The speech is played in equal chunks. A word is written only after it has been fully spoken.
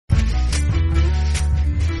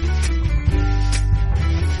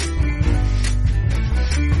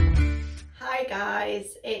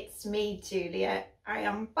it's me, Julia. I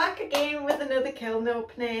am back again with another kiln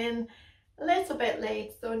opening. A little bit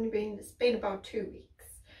late, it's been about 2 weeks.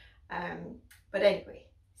 But anyway,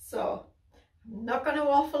 so I'm not going to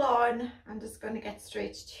waffle on, I'm just going to get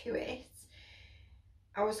straight to it.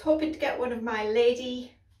 I was hoping to get one of my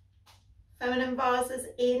lady feminine vases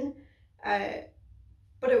in,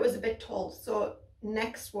 but it was a bit tall, so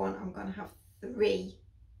next one I'm going to have 3.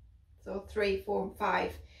 So 3, 4 and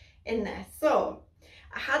 5 in there. So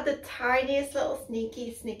I had the tiniest little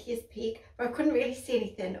sneakiest peek, but I couldn't really see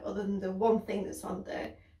anything other than the one thing that's on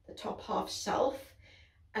the top half shelf,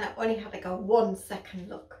 and I only had like a 1 second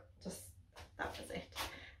look, just that was it.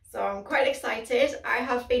 So I'm quite excited. I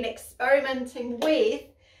have been experimenting with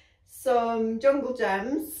some jungle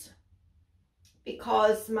gems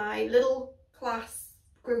because my little class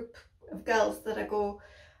group of girls that I go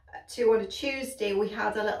to on a Tuesday, we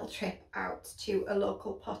had a little trip out to a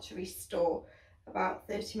local pottery store about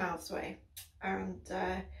 30 miles away, and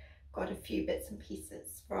got a few bits and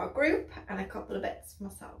pieces for our group and a couple of bits for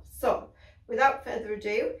myself. So without further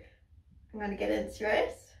ado, I'm going to get into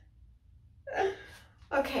it.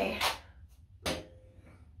 Okay.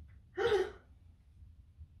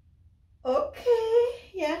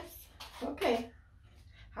 Okay, yes, okay.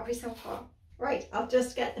 Happy so far. Right, I'll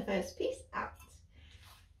just get the first piece out.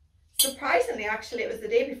 Surprisingly, actually, it was the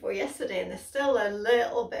day before yesterday and there's still a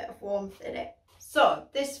little bit of warmth in it. So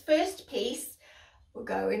this first piece, we're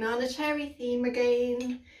going on a cherry theme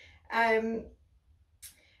again. It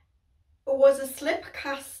was a slip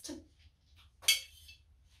cast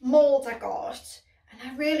mould I got, and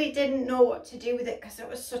I really didn't know what to do with it because it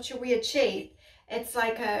was such a weird shape. It's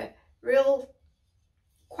like a real,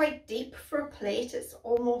 quite deep for a plate. It's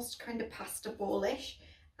almost kind of pasta bowl-ish,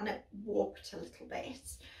 and it warped a little bit.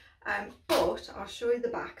 But I'll show you the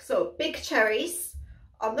back. So big cherries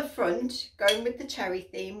on the front, going with the cherry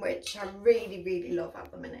theme, which I really love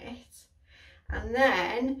at the minute. And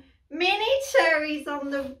then mini cherries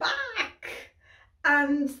on the back.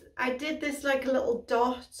 And I did this like a little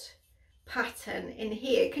dot pattern in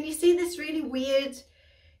here. Can you see this really weird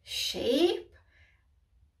shape?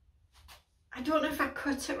 I don't know if I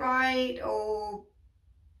cut it right or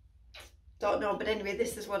don't know, but anyway,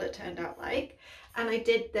 this is what it turned out like. And I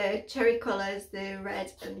did the cherry colours, the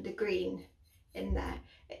red and the green in there.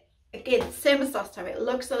 Again, same as last time, it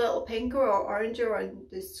looks a little pinker or oranger on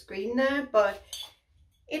the screen there, but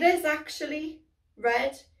it is actually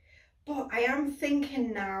red. But I am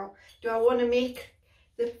thinking now, do I want to make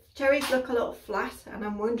the cherries look a little flat? And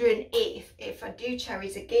I'm wondering if I do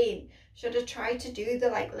cherries again, should I try to do the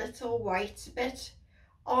like little white bit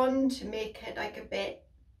on to make it like a bit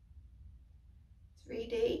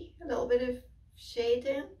 3D, a little bit of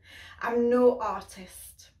shading. I'm no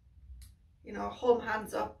artist, you know, home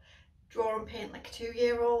hands up, draw and paint like a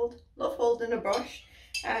 2-year-old. Love holding a brush,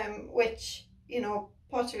 which, you know,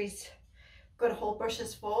 pottery's got a whole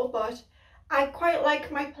brushes for, but I quite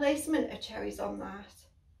like my placement of cherries on that.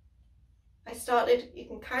 I started, you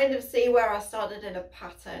can kind of see where I started in a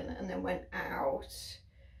pattern and then went out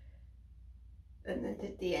and then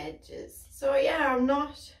did the edges. So yeah, I'm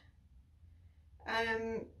not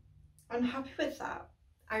unhappy with that.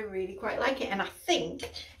 I really quite like it, and I think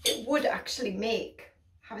it would actually make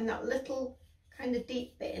having that little kind of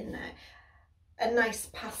deep bit in there a nice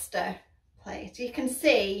pasta plate. You can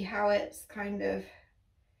see how it's kind of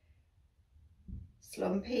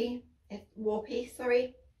slumpy, warpy,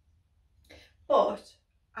 sorry, but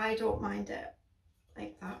I don't mind it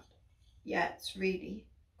like that. Yeah, it's really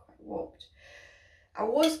quite warped. I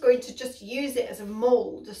was going to just use it as a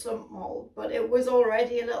mould, a slump mould, but it was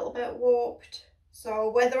already a little bit warped. So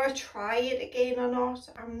whether I try it again or not,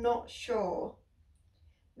 I'm not sure.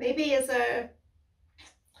 Maybe as a,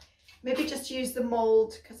 maybe just use the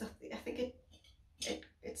mould, because I think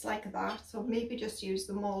it's like that. So maybe just use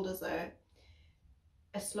the mould as a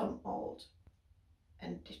slump mould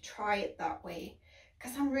and to try it that way,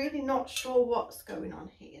 because I'm really not sure what's going on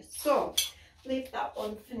here. So leave that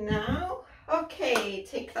one for now. Okay,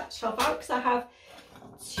 take that shelf out because I have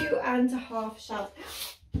 2.5 shelves.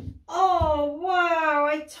 Oh wow,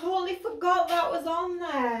 I totally forgot that was on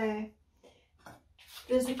there.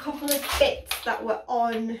 There's a couple of bits that were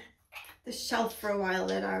on the shelf for a while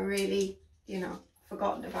that I really, you know,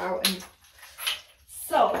 forgotten about. And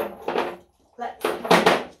so let's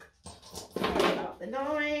sorry about the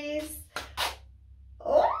noise.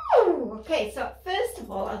 Oh, okay, so first of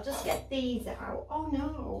all, I'll just get these out. Oh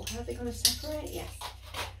no, how are they going to separate? Yes.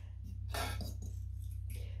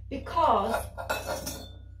 Because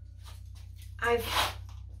I've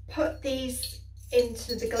put these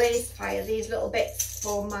into the glaze fire, these little bits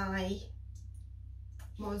for my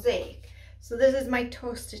mosaic. So this is my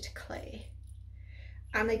toasted clay,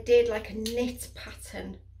 and I did like a knit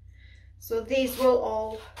pattern. So these will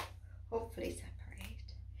all hopefully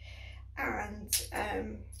separate, and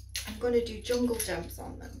I'm going to do jungle gems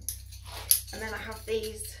on them. And then I have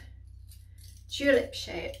these tulip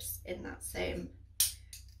shapes in that same,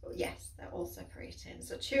 oh yes, they're all separating.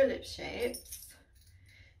 So tulip shapes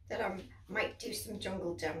that I might do some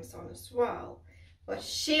jungle gems on as well. But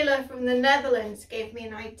Sheila from the Netherlands gave me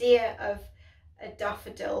an idea of a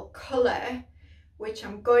daffodil colour, which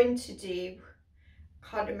I'm going to do.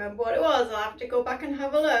 Can't remember what it was, I'll have to go back and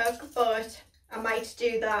have a look, but I might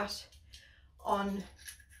do that on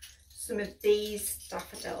some of these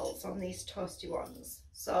daffodils, on these toasty ones.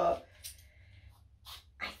 So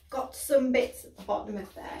I've got some bits at the bottom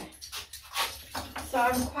of there. So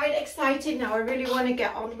I'm quite excited now. I really want to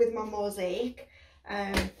get on with my mosaic.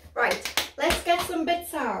 Right, let's get some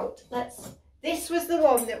bits out. This was the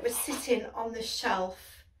one that was sitting on the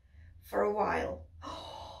shelf for a while.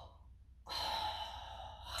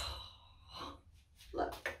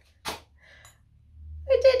 Look,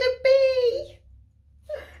 I did a bee.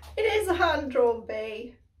 It is a hand-drawn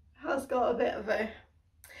bee. It has got a bit of a...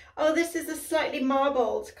 Oh, this is a slightly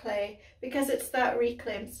marbled clay because it's that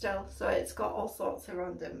reclaimed still, so it's got all sorts of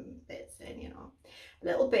random bits in, you know. A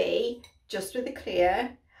little bee, just with the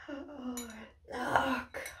clear. Oh,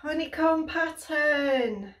 look, honeycomb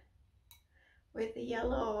pattern with the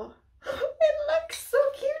yellow. It looks so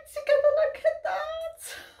cute together, look at that.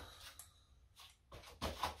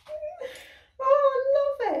 Oh,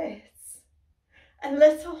 I love it. And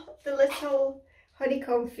the little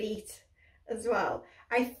honeycomb feet as well.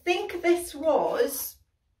 I think this was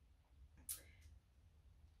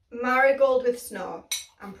marigold with snow.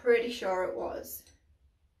 I'm pretty sure it was.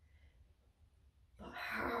 But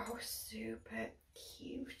how super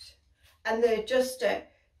cute. And they're just a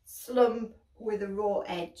slump with a raw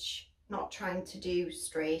edge, not trying to do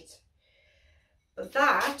straight. But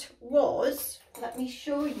that was, let me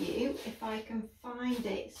show you if I can find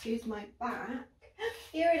it. Excuse my back.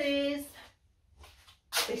 Here it is.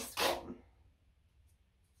 This one.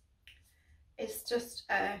 It's just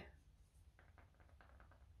a,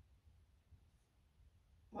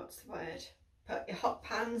 what's the word? Put your hot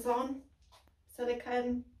pans on.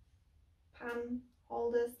 Silicone pan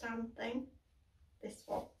holder stand thing. This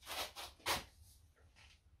one.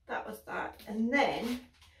 That was that. And then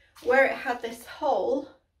where it had this hole,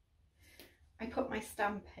 I put my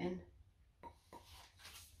stamp in.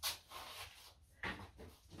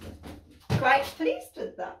 Quite pleased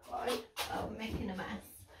with that one. Oh, I'm making a mess.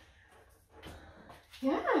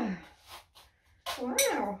 Yeah.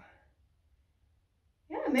 Wow.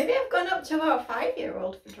 Yeah, maybe I've gone up to about a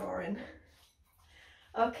 5-year-old for drawing.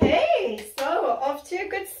 Okay, so off to a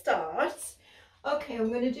good start. Okay, I'm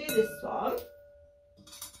going to do this one.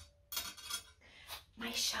 My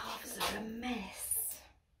shelves are a mess.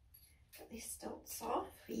 Get these stilts off.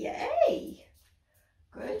 Yay!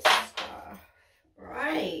 Good stuff.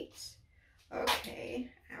 Right. Okay,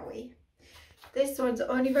 owie. This one's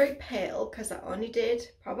only very pale because I only did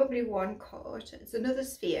probably one coat. It's another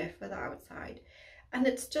sphere for the outside. And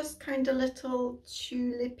it's just kind of little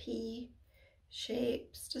tulipy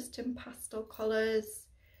shapes, just in pastel colours.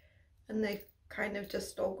 And they kind of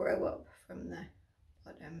just all grow up from the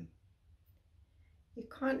bottom. You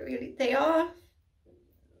can't really, they are,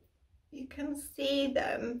 you can see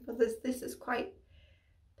them, but this is quite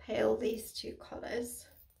pale, these two colours.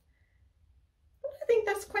 But I think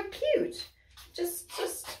that's quite cute. Just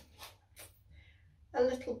a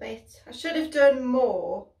little bit. I should have done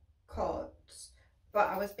more coats, but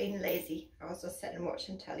I was being lazy. I was just sitting and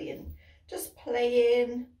watching telly and just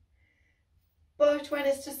playing. But when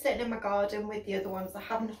it's just sitting in my garden with the other ones, I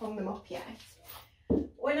haven't hung them up yet.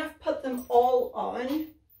 When I've put them all on,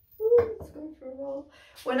 ooh, it's going for a roll.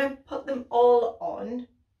 When I've put them all on,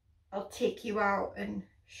 I'll take you out and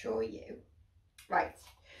show you. Right,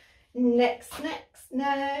 next.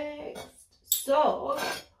 So,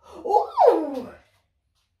 ooh,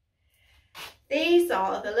 these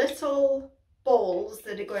are the little balls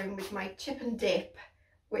that are going with my chip and dip,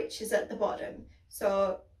 which is at the bottom.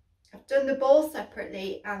 So I've done the ball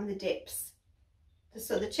separately and the dips.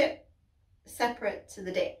 So the chip separate to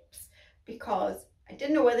the dips, because I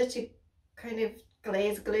didn't know whether to kind of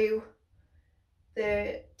glaze glue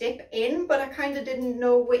the dip in, but I kind of didn't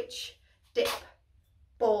know which dip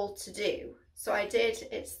ball to do. So I did,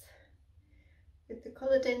 it's with the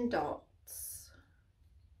coloured in dots.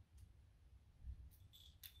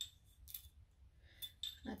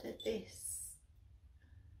 I did this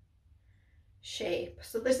shape.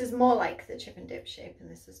 So this is more like the chip and dip shape,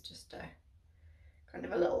 and this is just a kind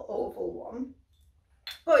of a little oval one.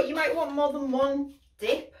 But you might want more than one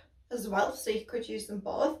dip as well, so you could use them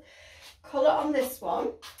both. Colour on this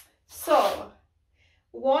one. So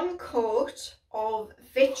 1 coat of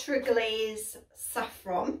Vitri-Glaze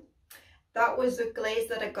Saffron. That was a glaze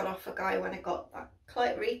that I got off a guy when I got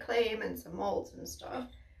that reclaim and some molds and stuff.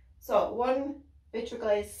 So 1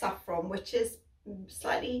 Vitri-Glaze Saffron, which is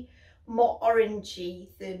slightly more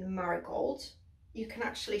orangey than marigold. You can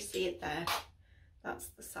actually see it there. That's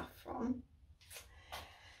the saffron.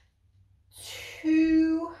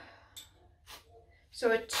 2.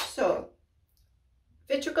 So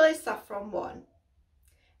Vitri-Glaze Saffron 1.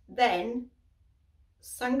 Then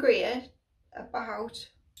sangria about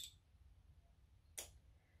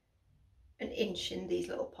an inch in these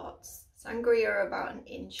little pots. Sangria about an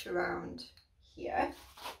inch around here.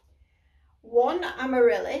 1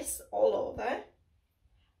 amaryllis all over.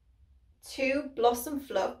 2 blossom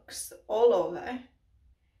flux all over.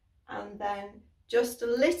 And then just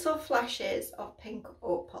little flashes of pink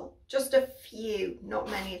opal. Just a few, not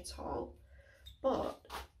many at all. But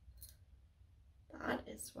that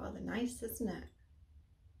is rather nice, isn't it?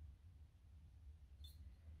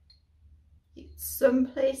 Some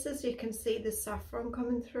places you can see the saffron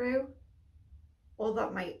coming through, or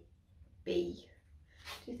that might be.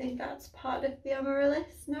 Do you think that's part of the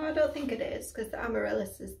amaryllis? No, I don't think it is, because the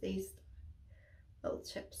amaryllis is these little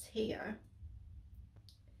tips here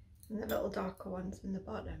and the little darker ones in the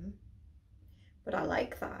bottom. But I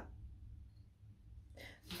like that.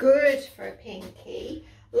 Good for a pinky.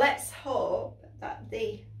 Let's hope that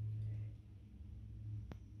I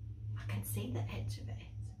can see the edge of it.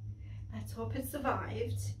 Let's hope it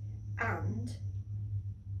survived and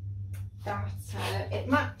that it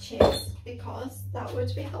matches, because that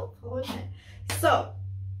would be helpful, wouldn't it? So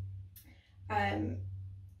the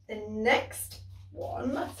next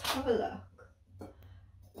one, let's have a look.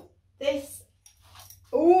 This,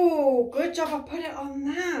 oh, good job, I put it on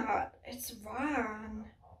that. It's ran.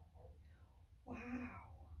 Wow.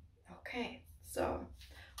 Okay, so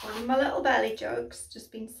one of my little belly jugs,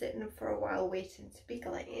 just been sitting for a while waiting to be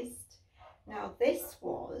glazed. Now this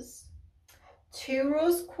was 2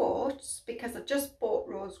 rose quartz, because I just bought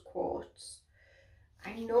rose quartz.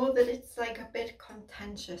 I know that it's like a bit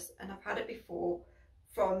contentious, and I've had it before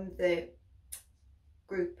from the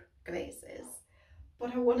group glazes,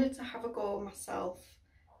 but I wanted to have a go myself,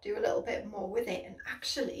 do a little bit more with it. And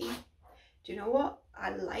actually, do you know what? I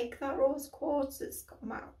like that rose quartz. It's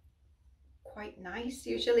come out quite nice.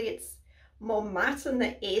 Usually it's more matte, and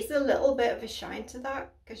there is a little bit of a shine to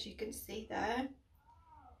that, because you can see there.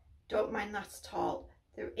 Don't mind that at all.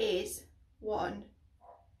 There is 1,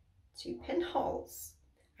 2 pinholes.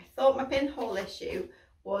 I thought my pinhole issue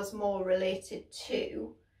was more related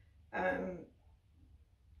to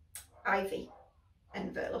ivy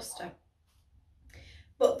and verluster,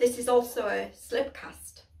 but this is also a slip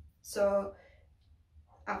cast. So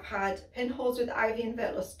I've had pinholes with ivy and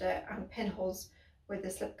verluster and pinholes with the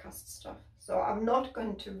slip cast stuff. So I'm not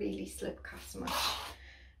going to really slip cast much.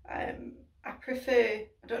 I prefer,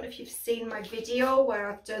 I don't know if you've seen my video where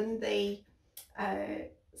I've done the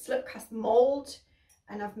slip cast mold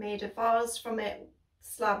and I've made a vase from it,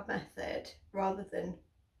 slab method, rather than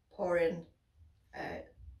pouring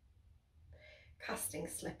casting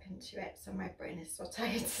slip into it. So my brain is so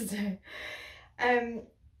tired today.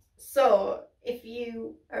 So if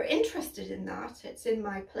you are interested in that, it's in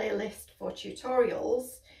my playlist for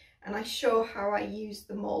tutorials, and I show how I use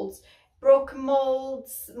the molds. Broken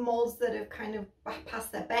molds, molds that have kind of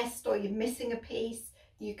past their best, or you're missing a piece,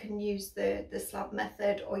 you can use the slab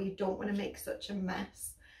method, or you don't want to make such a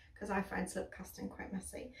mess, because I find slip casting quite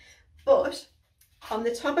messy. But on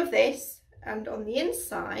the top of this and on the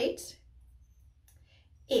inside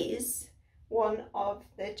is one of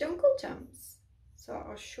the jungle gems. So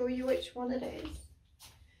I'll show you which one it is.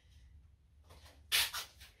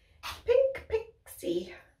 Pink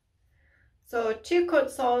Pixie. So 2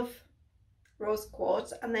 coats of rose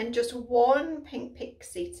quartz and then just 1 pink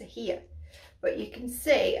pixie to here. But you can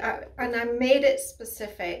see, and I made it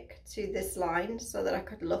specific to this line so that I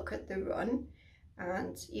could look at the run,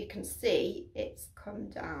 and you can see it's come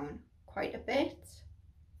down quite a bit,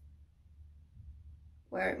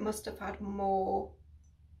 where it must have had more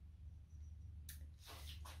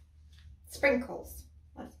sprinkles.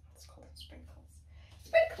 Let's call it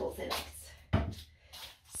sprinkles in it.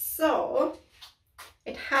 So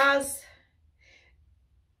it has,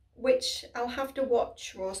 which I'll have to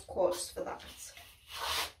watch rose quartz for that,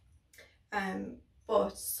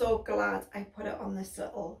 but so glad I put it on this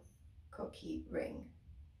little cookie ring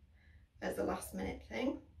as a last minute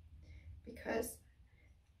thing, because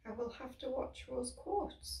I will have to watch rose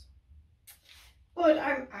quartz. But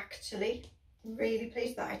I'm actually really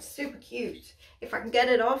pleased that it's super cute. If I can get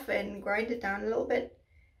it off and grind it down a little bit,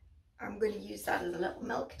 I'm going to use that as a little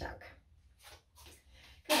milk jug.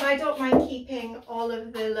 Because I don't mind keeping all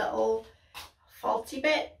of the little faulty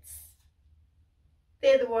bits.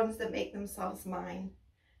 They're the ones that make themselves mine.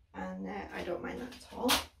 And I don't mind that at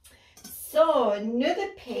all. So another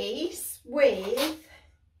piece with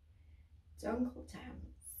Jungle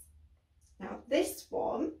Gems. Now this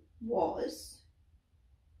one was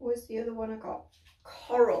the other one I got?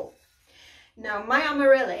 Coral. Now my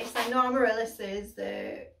amaryllis, I know amaryllis is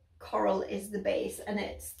the coral is the base, and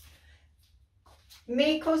it's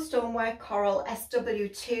Mayco Stoneware Coral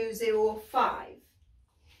SW205,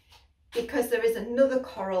 because there is another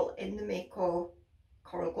coral in the Mayco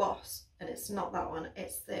Coral Gloss, and it's not that one,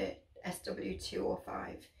 it's the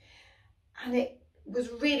SW205, and it was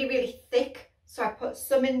really thick, so I put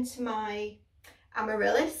some into my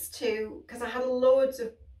amaryllis too, because I had loads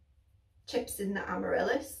of chips in the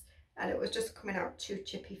amaryllis and it was just coming out too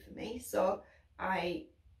chippy for me, so I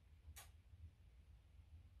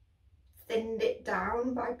thinned it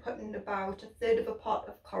down by putting about 1/3 of a pot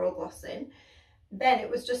of coral gloss in. Then it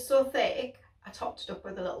was just so thick, I topped it up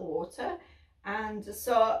with a little water, and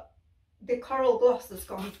so the coral gloss has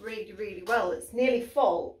gone really well. It's nearly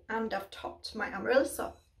full and I've topped my amaryllis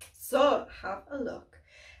up. So have a look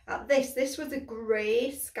at this. This was a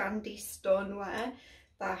grey Scandi stoneware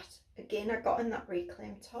that again I got in that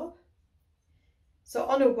reclaim tub. So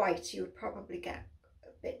on a white you would probably get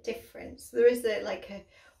a bit different. So there is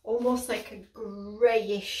almost like a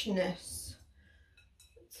greyishness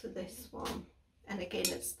to this one, and again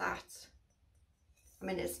it's that, I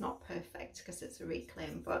mean it's not perfect because it's a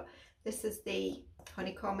reclaim, but this is the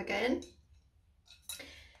honeycomb again.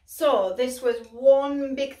 So this was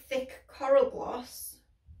one big thick coral gloss.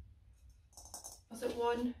 Was it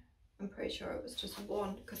one? I'm pretty sure it was just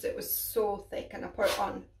one because it was so thick and I put it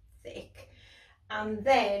on thick. And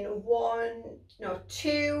then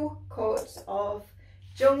two coats of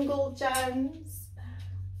Jungle Gems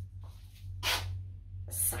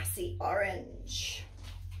Sassy Orange.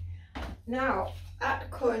 Now at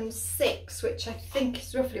cone 6, which I think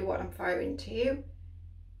is roughly what I'm firing to you,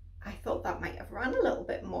 I thought that might have run a little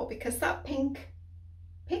bit more because that pink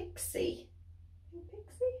pixie,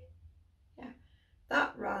 yeah,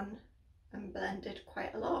 that ran and blended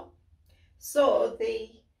quite a lot. So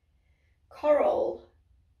the coral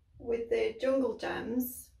with the Jungle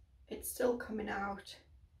Gems, it's still coming out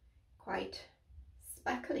quite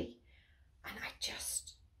speckly, and I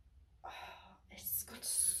just, it's got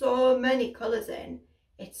so many colours in,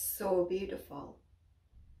 it's so beautiful.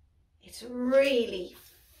 It's really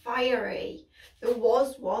fiery. There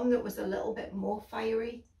was one that was a little bit more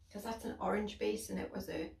fiery because that's an orange base and it was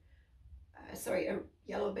a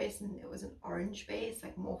yellow base and it was an orange base,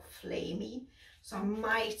 like more flamey. So I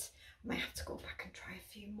might have to go back and try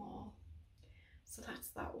a few more. So that's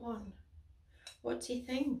that one. What do you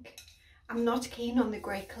think? I'm not keen on the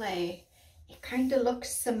grey clay. It kind of looks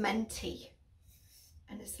cementy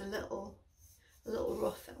and it's a little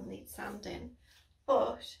rough. It'll need sanding,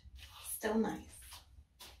 but still nice.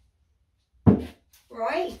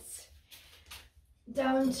 Right,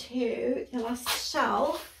 down to the last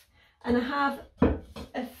shelf, and I have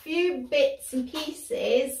a few bits and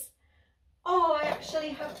pieces. Oh, I actually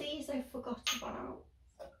have these I forgot about.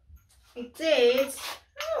 I did,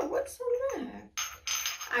 oh, what's on there?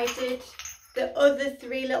 I did the other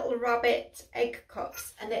 3 little rabbit egg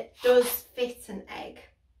cups, and it does fit an egg.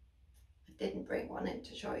 I didn't bring one in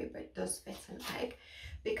to show you, but it does fit an egg.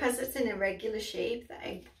 Because it's in a regular shape, the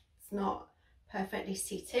egg's not perfectly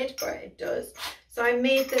seated, but it does. So I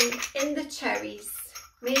made them in the cherries,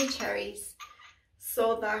 mini cherries,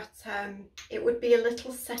 so that it would be a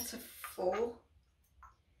little set of 4.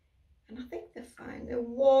 And I think they're fine. They're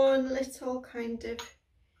one little kind of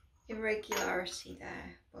irregularity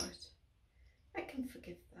there, but I can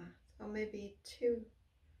forgive that. Or maybe 2.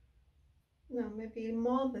 No, maybe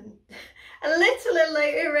more than a little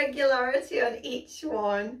irregularity on each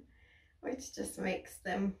one, which just makes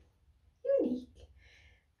them unique.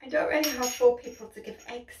 I don't really have 4 people to give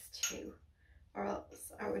eggs to, or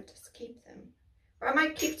else I would just keep them. Or I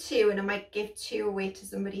might keep 2 and I might give 2 away to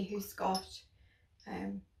somebody who's got,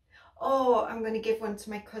 oh, I'm going to give one to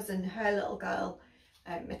my cousin, her little girl,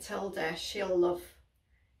 Matilda. She'll love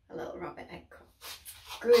a little rabbit egg cup.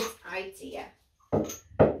 Good idea.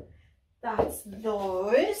 That's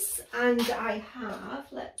those, and I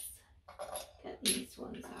have, let's get these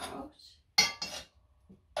ones out.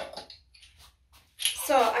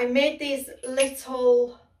 So I made these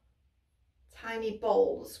little tiny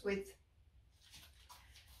bowls with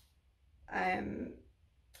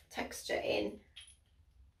texture in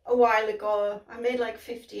a while ago. I made like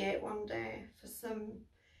 58 one day for some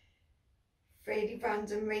really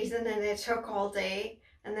random reason, and they took all day,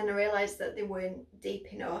 and then I realised that they weren't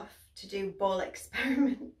deep enough to do bowl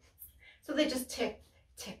experiments. So they just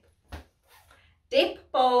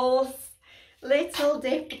dip bowls, little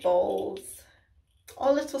dip bowls,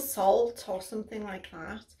 or little salt or something like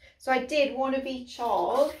that. So I did one of each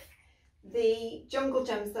of the jungle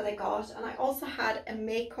gems that I got, and I also had a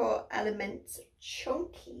Mayco element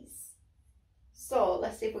chunkies. So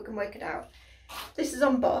let's see if we can work it out. This is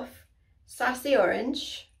on buff, sassy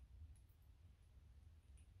orange.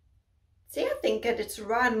 See, I think it's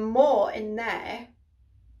ran more in there,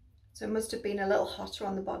 so it must have been a little hotter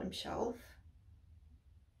on the bottom shelf.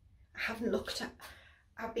 I haven't looked at,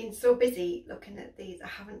 I've been so busy looking at these, I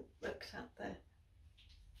haven't looked at the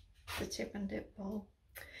chip and dip bowl.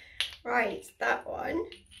 Right, that one.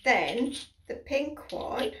 Then the pink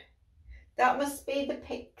one, that must be the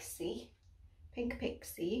pixie, pink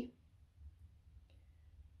pixie.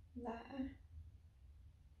 There.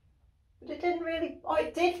 But it didn't really, oh,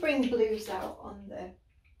 it did bring blues out on the,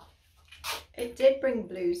 it did bring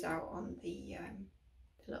blues out on the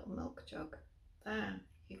little milk jug. There,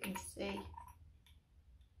 you can see.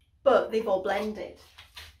 But they've all blended.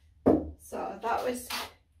 So that was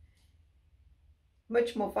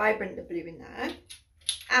much more vibrant, the blue in there.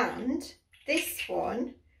 And this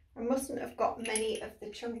one, I mustn't have got many of the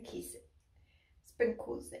chunky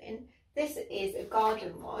sprinkles in. This is a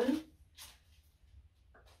garden one.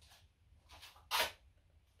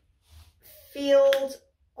 Field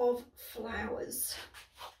of Flowers.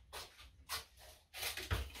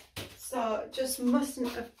 So just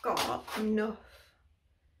mustn't have got enough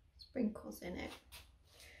sprinkles in it.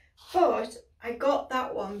 But I got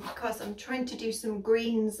that one because I'm trying to do some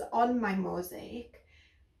greens on my mosaic,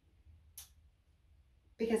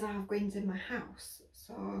 because I have greens in my house.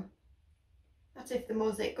 So that's if the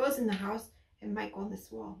mosaic goes in the house, it might go on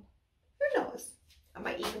this wall. Who knows? I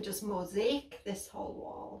might even just mosaic this whole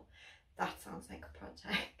wall. That sounds like a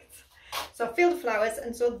project. So Field of Flowers,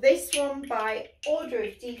 and so this one by order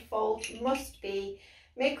of default must be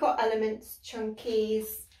Mayco Elements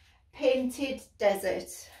Chunkies Painted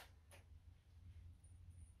Desert,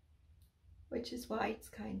 which is why it's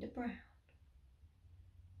kind of brown.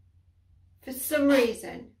 For some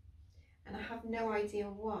reason, and I have no idea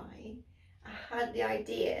why, I had the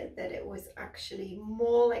idea that it was actually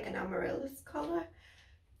more like an amaryllis colour,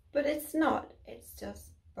 but it's not, it's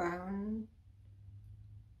just brown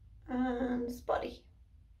and spotty.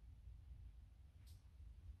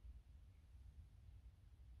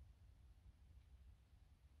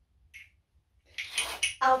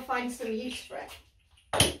 I'll find some use for it.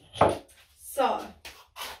 So,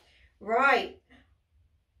 right,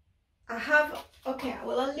 I have, okay,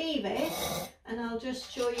 well I'll leave it and I'll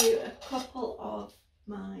just show you a couple of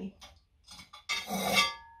my,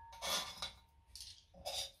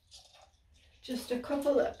 just a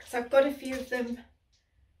couple of, because I've got a few of them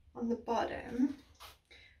on the bottom.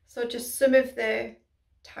 So just some of the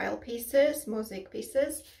tile pieces, mosaic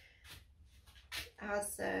pieces,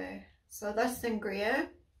 as so that's sangria,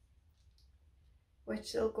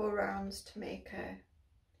 which will go around to make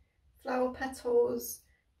flower petals.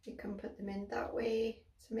 You can put them in that way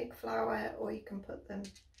to make flower, or you can put them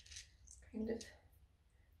kind of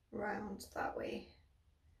round that way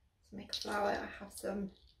to make a flower. I have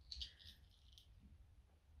some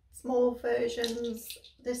small versions.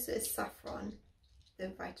 This is saffron, the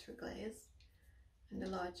Vitra glaze, and the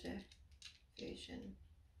larger version.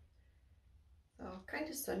 So kind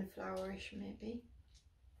of sunflowerish maybe.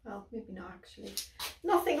 Well, maybe not actually.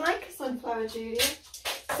 Nothing like a sunflower, Julia.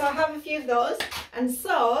 So I have a few of those. And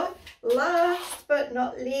so, last but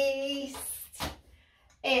not least,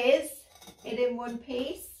 is it in one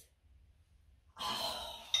piece? Oh,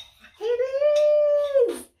 it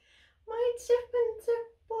is! My chip and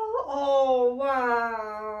dip ball. Oh,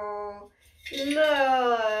 wow.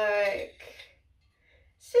 Look.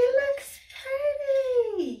 She looks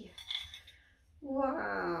pretty.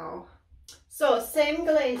 Wow. So, same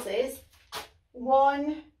glazes.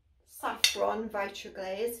 One saffron Vitra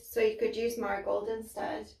glaze, so you could use marigold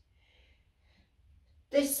instead.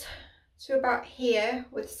 This to about here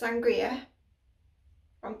with sangria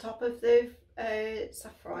on top of the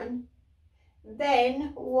saffron.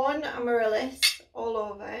 Then one amaryllis all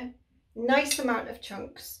over, nice amount of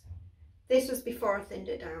chunks. This was before I thinned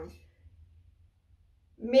it down.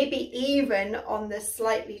 Maybe even on the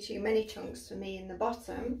slightly too many chunks for me in the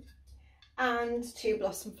bottom. And two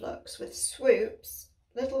blossom flux with swoops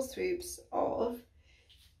little swoops of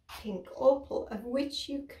pink opal, of which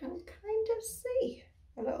you can kind of see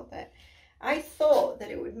a little bit. I thought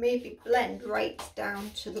that it would maybe blend right down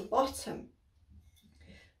to the bottom,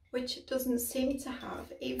 which it doesn't seem to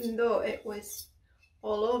have, even though it was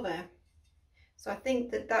all over. So I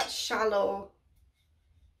think that that shallow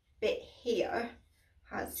bit here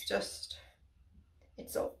has just,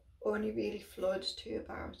 it's only really flowed to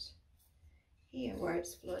about here where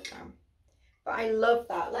it's flowed down. But I love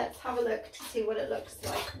that. Let's have a look to see what it looks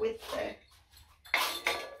like with the,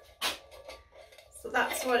 so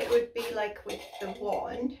that's what it would be like with the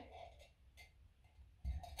one.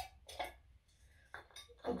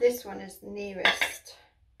 This one is the nearest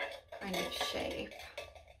kind of shape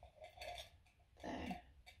there.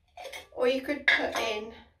 Or you could put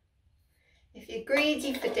in, if you're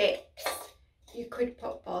greedy for dips, you could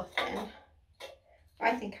put both in.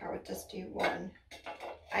 I think I would just do one.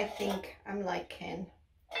 I think I'm liking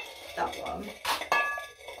that one.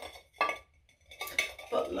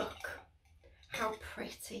 But look how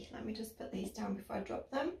pretty. Let me just put these down before I drop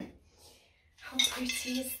them. How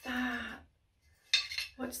pretty is that?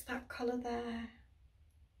 What's that colour there?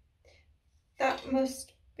 That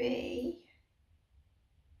must be,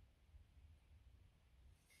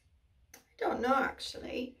 I don't know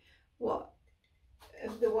actually what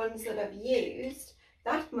of the ones that I've used.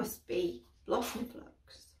 That must be Blossom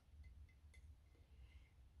Flux,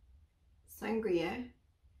 Sangria,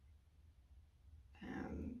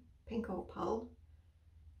 Pink Opal,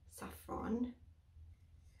 Saffron.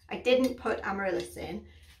 I didn't put Amaryllis in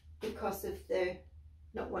because of the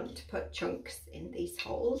not wanting to put chunks in these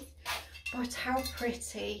holes, but how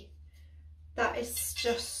pretty. That is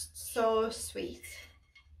just so sweet,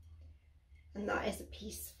 and that is a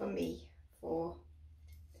piece for me for,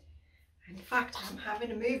 in fact I'm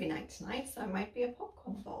having a movie night tonight, so it might be a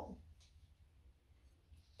popcorn bowl.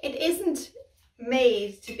 It isn't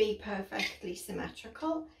made to be perfectly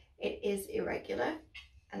symmetrical, it is irregular,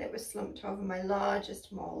 and it was slumped over my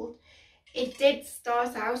largest mould. It did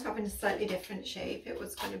start out having a slightly different shape. It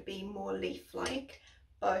was going to be more leaf-like,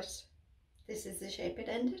 but this is the shape it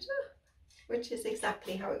ended up, which is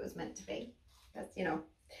exactly how it was meant to be. That's, you know,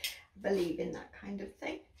 I believe in that kind of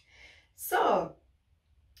thing. So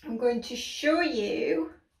I'm going to show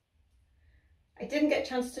you, I didn't get a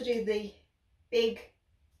chance to do the big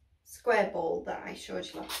square bowl that I showed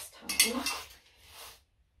you last time,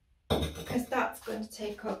 because that's going to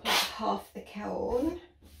take up like half the kiln.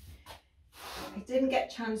 I didn't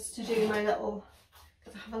get a chance to do my little,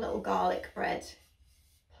 because I have a little garlic bread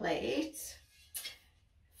plate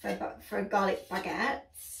for garlic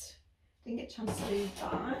baguettes. Didn't get a chance to do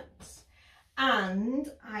that. And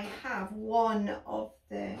I have one of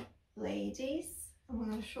the ladies, I'm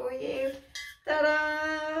going to show you.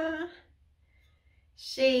 Ta-da!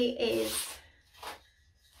 She is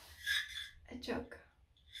a jug.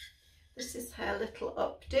 This is her little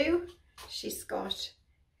updo. She's got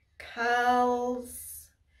curls,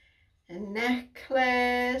 a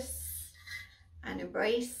necklace, and a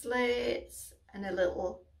bracelet, and a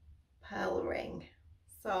little pearl ring.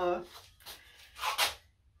 So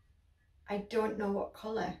I don't know what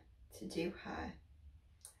colour to do her.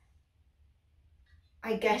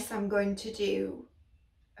 I guess I'm going to do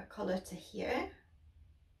a colour to here.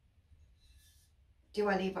 Do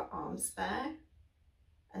I leave her arms bare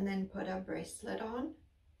and then put her bracelet on?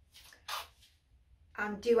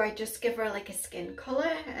 Do I just give her like a skin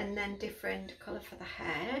colour and then different colour for the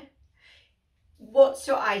hair? What's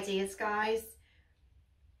your ideas, guys?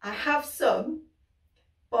 I have some,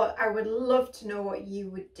 but I would love to know what you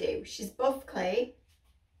would do. She's buff clay,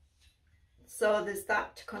 so there's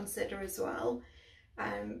that to consider as well.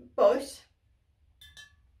 But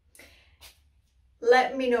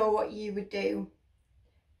let me know what you would do.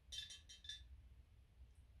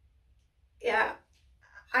 Yeah,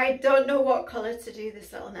 I don't know what colour to do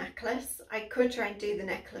this little necklace. I could try and do the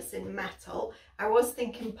necklace in metal. I was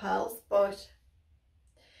thinking pearls, but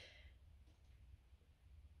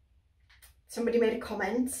somebody made a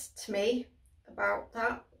comment to me about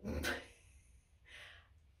that.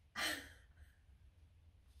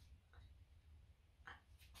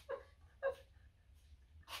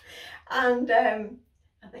 And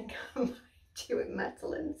I think I might do it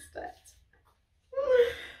metal instead.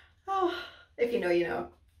 Oh, if you know, you know.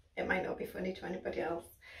 It might not be funny to anybody else.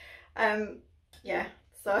 Yeah,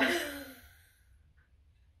 so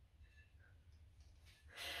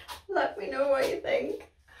let me know what you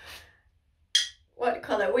think. What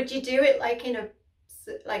colour? Would you do it like in a,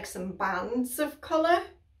 like some bands of colour?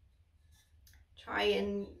 Try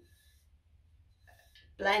and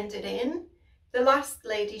blend it in the last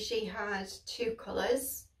lady, she had 2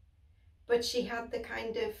 colours, but she had the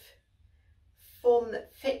kind of form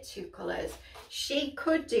that fit 2 colours. She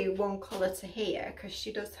could do 1 colour to here because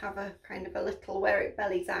she does have a kind of a little where it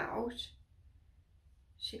bellies out.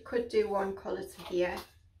 She could do 1 colour to here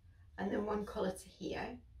and then 1 colour to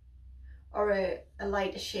here, or a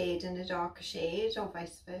lighter shade and a darker shade, or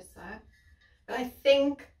vice versa. But I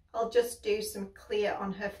think I'll just do some clear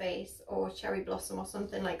on her face, or cherry blossom or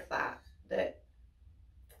something like that, that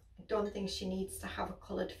I don't think she needs to have a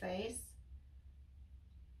coloured face,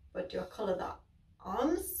 but do a colour the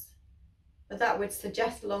arms, but that would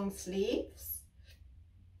suggest long sleeves.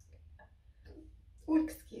 Oh,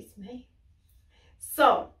 excuse me.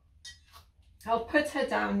 So I'll put her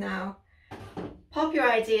down now. Pop your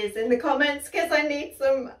ideas in the comments because I need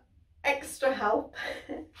some extra help.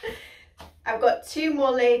 I've got 2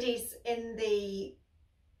 more ladies in the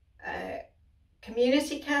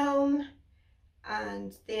community kiln,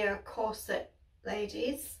 and they're corset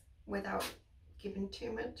ladies without giving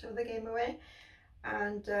too much of the game away.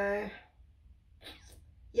 And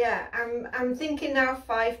yeah, I'm thinking now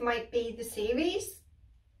 5 might be the series,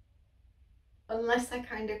 unless I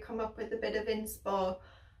kind of come up with a bit of inspo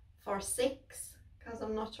for 6, because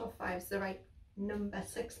I'm not sure 5's the right number.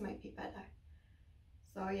 6 might be better.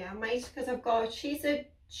 So yeah, I might, because I've got, she's a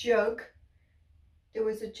jug, there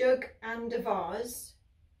was a jug and a vase,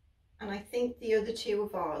 and I think the other 2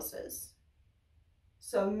 are vases,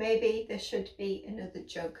 so maybe there should be another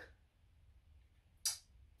jug.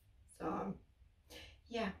 So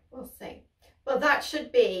yeah, we'll see. Well, that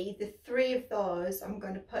should be the 3 of those I'm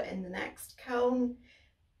going to put in the next kiln,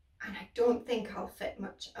 and I don't think I'll fit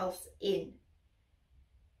much else in.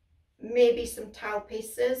 Maybe some tile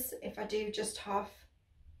pieces if I do just half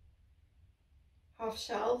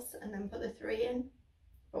shelves and then put the 3 in,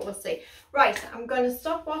 but we'll see. Right, I'm going to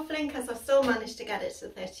stop waffling because I've still managed to get it to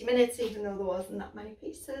 30 minutes even though there wasn't that many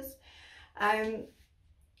pieces.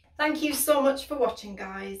 Thank you so much for watching,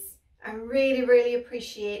 guys. I really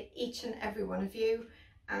appreciate each and every one of you,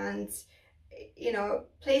 and you know,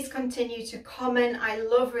 please continue to comment. I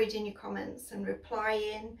love reading your comments and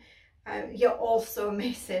replying. You're all so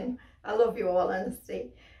amazing. I love you all,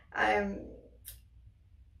 honestly. And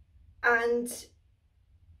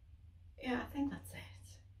yeah, I think that's it.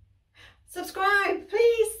 Subscribe,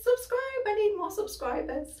 please subscribe. I need more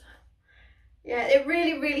subscribers. Yeah, it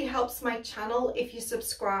really helps my channel if you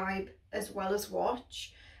subscribe as well as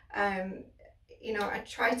watch. You know, I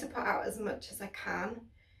try to put out as much as I can.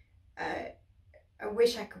 I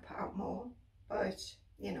wish I could put out more, but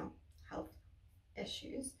you know, health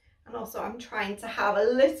issues, and also I'm trying to have a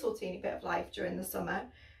little teeny bit of life during the summer,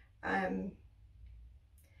 and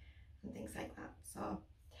things like that. So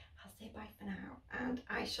I'll say bye for now, and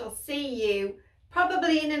I shall see you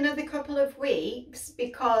probably in another couple of weeks,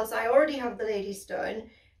 because I already have the ladies done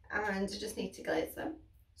and I just need to glaze them.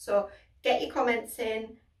 So get your comments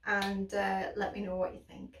in and let me know what you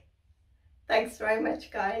think. Thanks very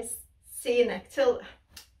much, guys. See you next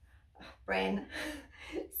brain.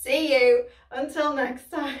 See you until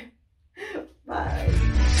next time. Bye.